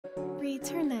Siri,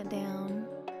 turn that down.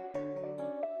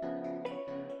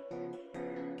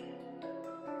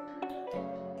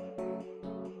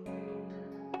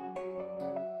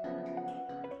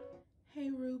 Hey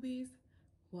Rubies,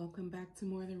 welcome back to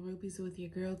More Than Rubies with your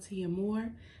girl Tia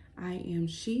Moore. I am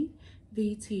she,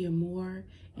 the Tia Moore,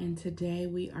 and today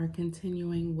we are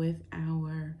continuing with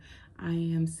our I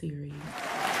Am series.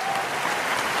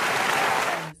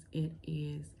 It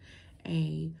is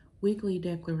a weekly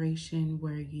declaration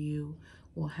where you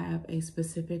will have a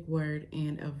specific word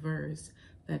and a verse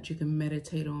that you can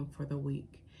meditate on for the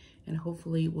week, and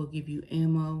hopefully it will give you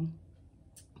ammo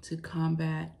to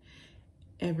combat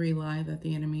every lie that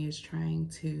the enemy is trying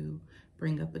to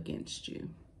bring up against you.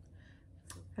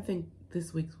 I think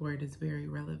this week's word is very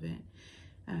relevant.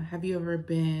 Have you ever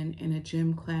been in a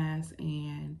gym class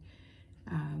and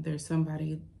there's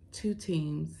two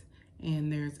teams,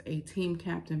 and there's a team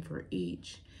captain for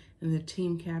each, and the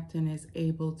team captain is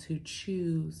able to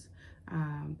choose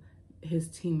his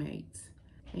teammates.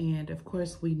 And of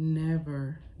course,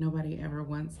 nobody ever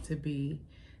wants to be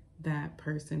that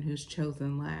person who's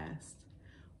chosen last.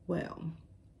 Well,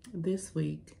 this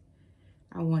week,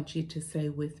 I want you to say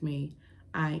with me,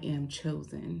 I am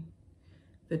chosen.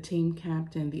 The team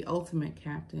captain, the ultimate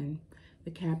captain, the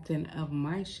captain of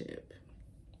my ship,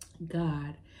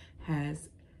 God has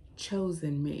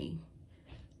chosen me.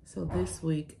 So this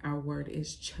week, our word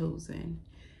is chosen.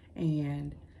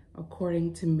 And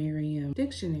according to Merriam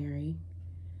Dictionary,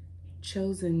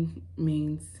 chosen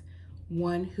means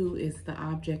one who is the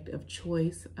object of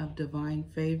choice, of divine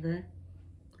favor.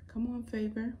 Come on,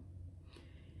 favor.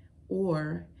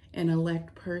 Or an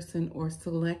elect person, or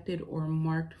selected or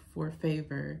marked for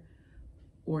favor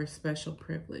or special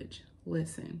privilege.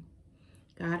 Listen,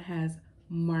 God has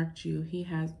marked you. He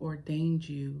has ordained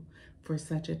you for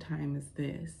such a time as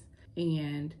this.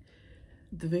 And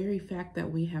the very fact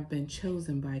that we have been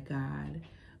chosen by God,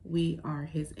 we are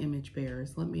his image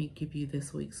bearers. Let me give you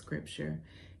this week's scripture.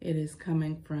 It is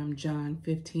coming from John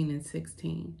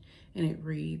 15:16, and it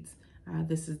reads,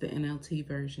 this is the NLT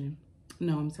version.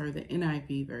 No, I'm sorry, the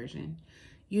NIV version.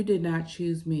 You did not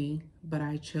choose me, but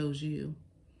I chose you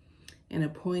and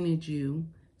appointed you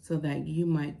so that you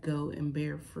might go and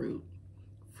bear fruit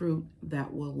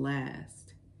that will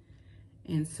last.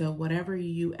 And so whatever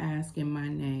you ask in my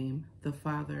name, the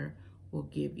Father will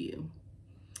give you.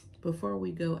 Before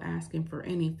we go asking for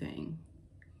anything,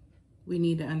 we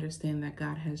need to understand that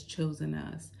God has chosen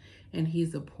us and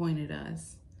he's appointed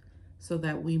us so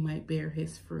that we might bear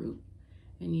his fruit.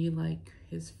 And you like,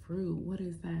 his fruit, what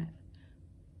is that?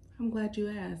 I'm glad you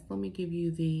asked. Let me give you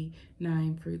the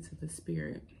 9 fruits of the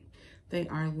Spirit. They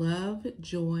are love,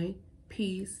 joy,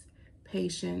 peace,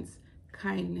 patience,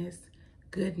 kindness,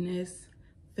 goodness,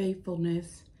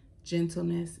 faithfulness,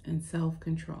 gentleness, and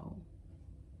self-control.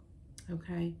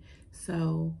 Okay,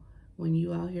 so when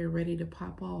you out here ready to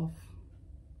pop off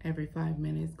every 5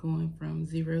 minutes, going from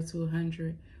 0 to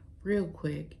 100 real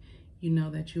quick, you know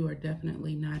that you are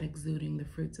definitely not exuding the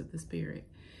fruits of the Spirit.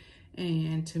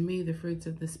 And to me, the fruits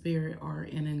of the Spirit are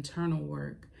an internal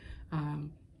work.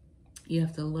 You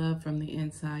have to love from the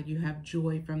inside. You have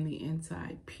joy from the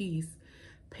inside, peace,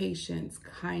 patience,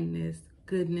 kindness,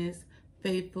 goodness,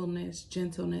 faithfulness,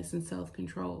 gentleness, and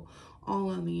self-control, all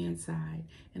on the inside.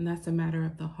 And that's a matter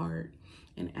of the heart.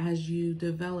 And as you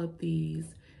develop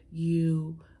these,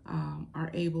 you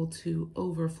are able to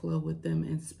overflow with them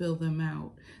and spill them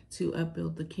out to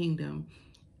upbuild the kingdom.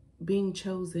 Being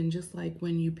chosen, just like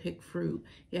when you pick fruit,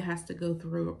 it has to go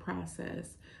through a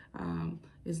process.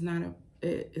 It's not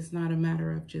a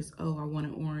matter of just, oh, I want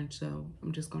an orange, so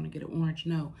I'm just going to get an orange.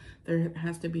 No, there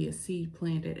has to be a seed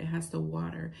planted. It has to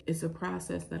water. It's a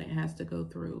process that it has to go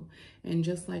through. And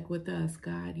just like with us,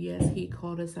 God, yes, he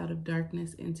called us out of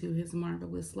darkness into his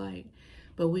marvelous light.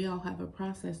 But we all have a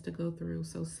process to go through.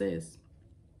 So sis,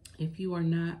 if you are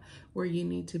not where you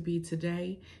need to be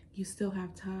today, you still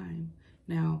have time.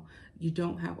 Now, you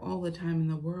don't have all the time in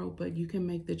the world, but you can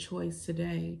make the choice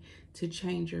today to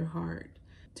change your heart,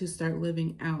 to start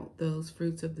living out those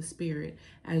fruits of the Spirit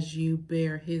as you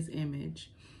bear his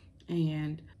image.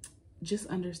 And just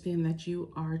understand that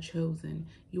you are chosen.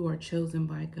 You are chosen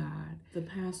by God. The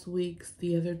past weeks,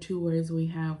 the other 2 words we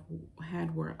have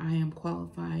had were I am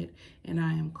qualified and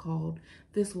I am called.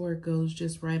 This word goes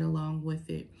just right along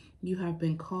with it. You have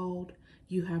been called,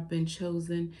 you have been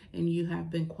chosen, and you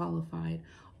have been qualified,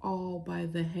 all by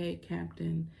the head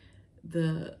captain,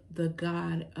 the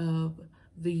God of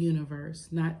the universe.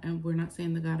 And we're not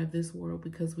saying the God of this world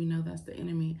because we know that's the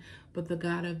enemy, but the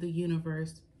God of the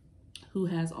universe, who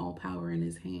has all power in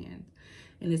his hand.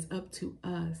 And it's up to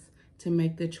us to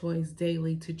make the choice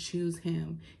daily to choose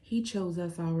Him. He chose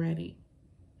us already.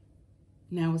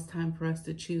 Now it's time for us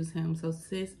to choose Him. So,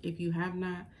 sis, if you have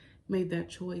not made that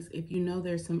choice, if you know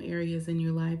there's some areas in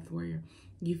your life where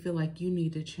you feel like you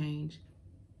need to change,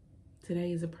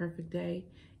 today is a perfect day.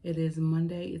 It is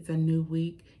Monday. It's a new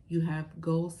week. You have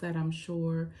goals set, I'm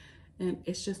sure. And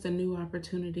it's just a new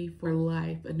opportunity for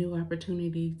life, a new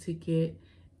opportunity to get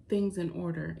things in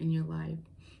order in your life.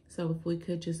 So if we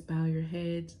could just bow your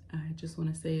heads, I just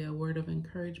want to say a word of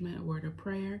encouragement, a word of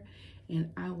prayer,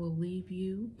 and I will leave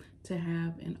you to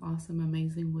have an awesome,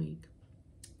 amazing week.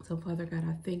 So, Father God,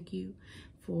 I thank you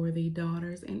for the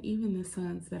daughters and even the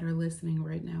sons that are listening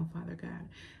right now, Father God.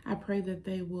 I pray that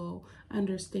they will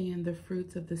understand the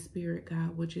fruits of the Spirit,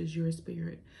 God, which is your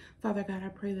Spirit. Father God, I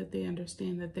pray that they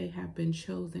understand that they have been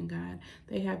chosen, God.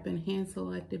 They have been hand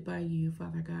selected by you,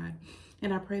 Father God.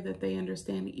 And I pray that they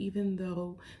understand, even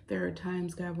though there are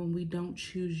times, God, when we don't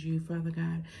choose you, Father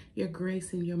God, your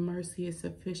grace and your mercy is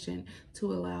sufficient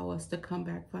to allow us to come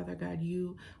back, Father God.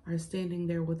 You are standing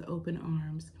there with open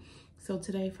arms. So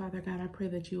today, Father God, I pray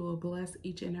that you will bless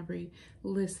each and every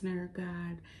listener,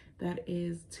 God, that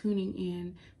is tuning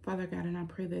in, Father God, and I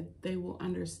pray that they will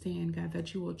understand, God,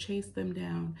 that you will chase them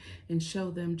down and show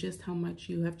them just how much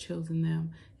you have chosen them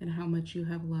and how much you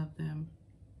have loved them.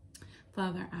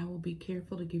 Father, I will be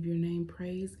careful to give your name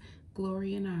praise,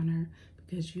 glory, and honor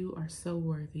because you are so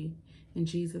worthy. In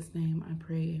Jesus' name I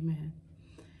pray, amen.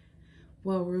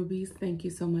 Well, Rubies, thank you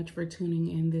so much for tuning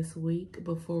in this week.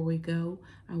 Before we go,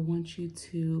 I want you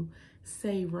to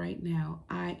say right now,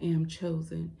 I am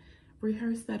chosen.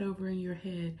 Rehearse that over in your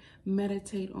head.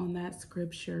 Meditate on that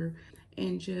scripture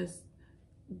and just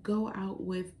go out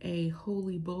with a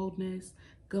holy boldness.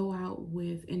 Go out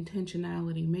with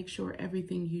intentionality. Make sure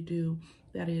everything you do,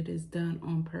 that it is done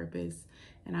on purpose.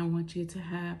 And I want you to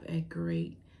have a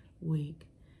great week.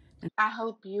 I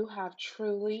hope you have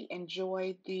truly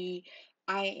enjoyed the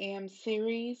I Am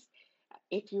series.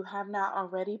 If you have not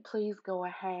already, please go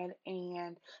ahead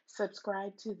and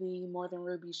subscribe to the More Than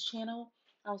Rubies channel.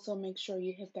 Also, make sure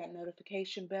you hit that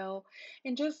notification bell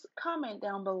and just comment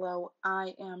down below,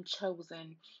 I am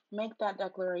chosen. Make that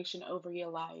declaration over your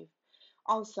life.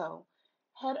 Also,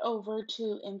 head over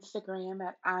to Instagram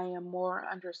at I am more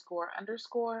underscore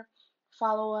underscore.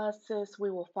 Follow us, sis.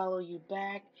 We will follow you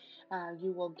back.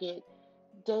 You will get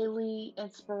daily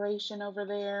inspiration over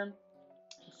there,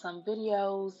 some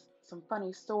videos, some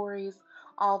funny stories,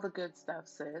 all the good stuff,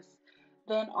 sis.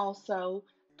 Then also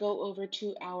go over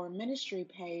to our ministry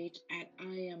page at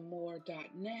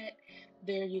iammore.net.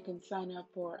 There you can sign up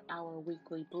for our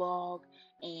weekly blog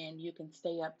and you can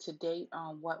stay up to date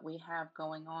on what we have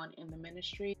going on in the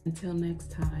ministry. Until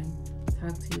next time,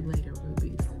 talk to you later, Ruby.